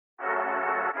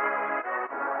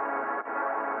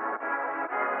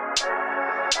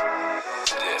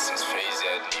This is Phase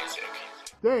Ed Music.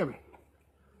 Damn it.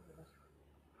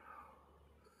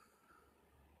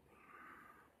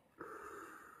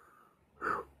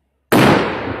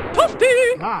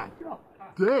 God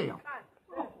damn.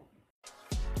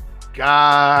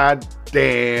 God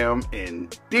damn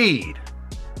indeed.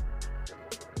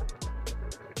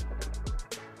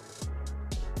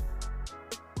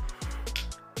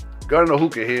 Gun in the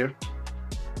hookah here.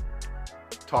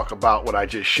 Talk about what I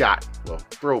just shot. Well,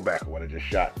 throwback of what I just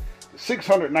shot. The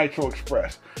 600 Nitro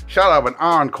Express. Shot out of an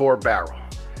Encore barrel.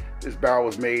 This barrel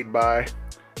was made by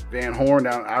Van Horn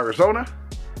down in Arizona.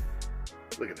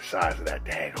 Look at the size of that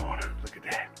daggone. Look at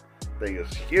that. Thing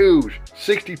is huge.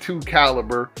 62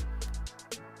 caliber.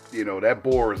 You know, that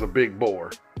bore is a big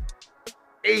bore.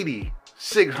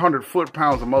 8,600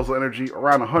 foot-pounds of muzzle energy.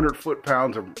 Around 100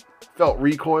 foot-pounds of felt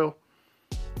recoil.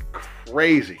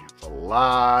 Crazy. It's a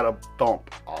lot of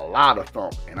thump. A lot of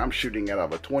thump. And I'm shooting out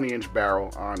of a 20-inch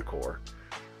barrel Encore.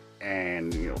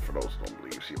 And, you know, for those who don't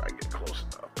believe, see if I can get close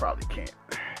enough. Probably can't.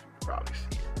 Probably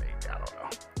see it. Maybe. I don't know.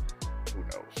 Who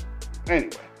knows?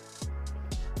 Anyway.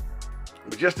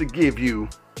 But just to give you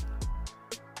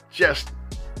just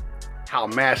how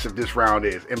massive this round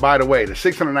is. And by the way, the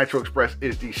 600 Nitro Express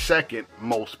is the second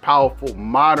most powerful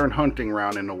modern hunting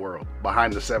round in the world,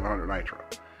 behind the 700 Nitro.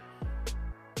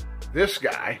 This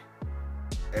guy,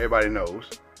 everybody knows,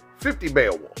 50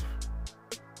 Beowulf.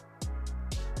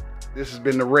 This has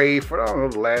been the rave for, I don't know,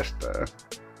 the last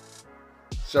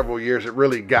several years. It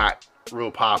really got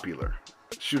real popular.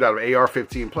 Shoot out of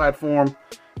AR-15 platform,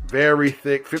 very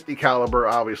thick, 50 caliber,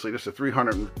 obviously. This is a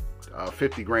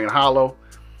 350 grain hollow.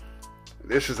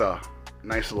 This is a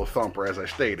nice little thumper, as I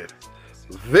stated.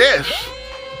 This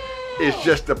is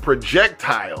just a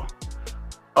projectile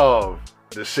of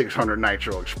the 600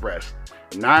 Nitro Express.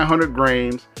 900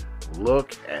 grains.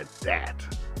 Look at that.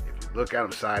 If you look at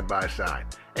them side by side.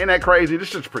 Ain't that crazy? This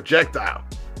is just a projectile.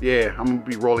 Yeah, I'm going to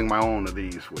be rolling my own of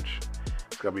these, which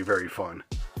is going to be very fun.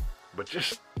 But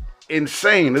just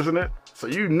insane, isn't it? So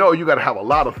you know you got to have a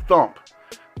lot of thump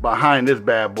behind this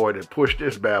bad boy to push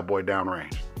this bad boy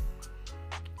downrange.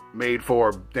 Made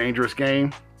for a dangerous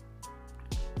game,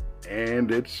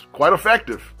 and it's quite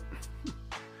effective.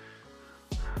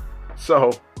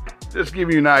 So, just give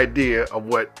you an idea of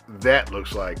what that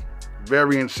looks like.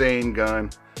 Very insane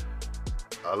gun.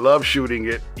 I love shooting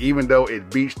it, even though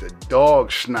it beats the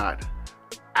dog snot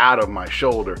out of my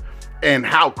shoulder. And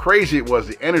how crazy it was,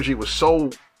 the energy was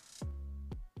so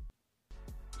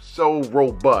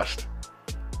robust,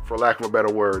 for lack of a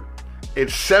better word. It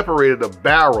separated the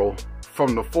barrel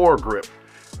from the foregrip.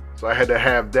 So I had to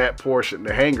have that portion,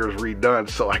 the hangers, redone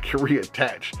so I could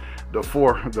reattach the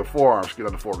forearm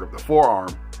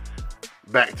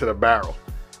back to the barrel.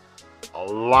 A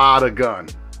lot of gun,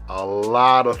 a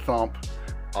lot of thump,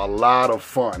 a lot of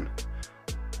fun.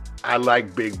 I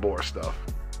like big bore stuff.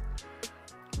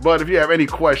 But if you have any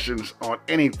questions on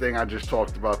anything I just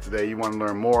talked about today, you want to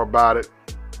learn more about it,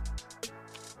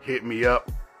 hit me up.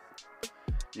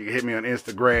 You can hit me on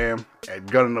Instagram at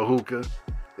Gun in the Hookah.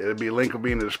 There'll be a link will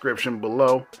be in the description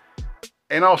below.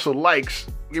 And also likes,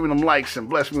 giving them likes and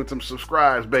bless me with some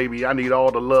subscribes, baby. I need all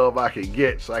the love I can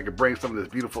get so I can bring some of this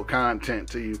beautiful content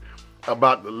to you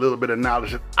about the little bit of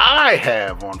knowledge that I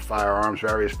have on firearms,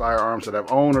 various firearms that I've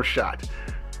owned or shot.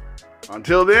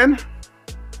 Until then,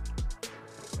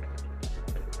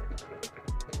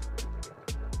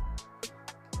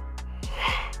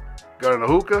 Gun in the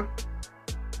Hookah,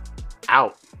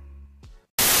 out.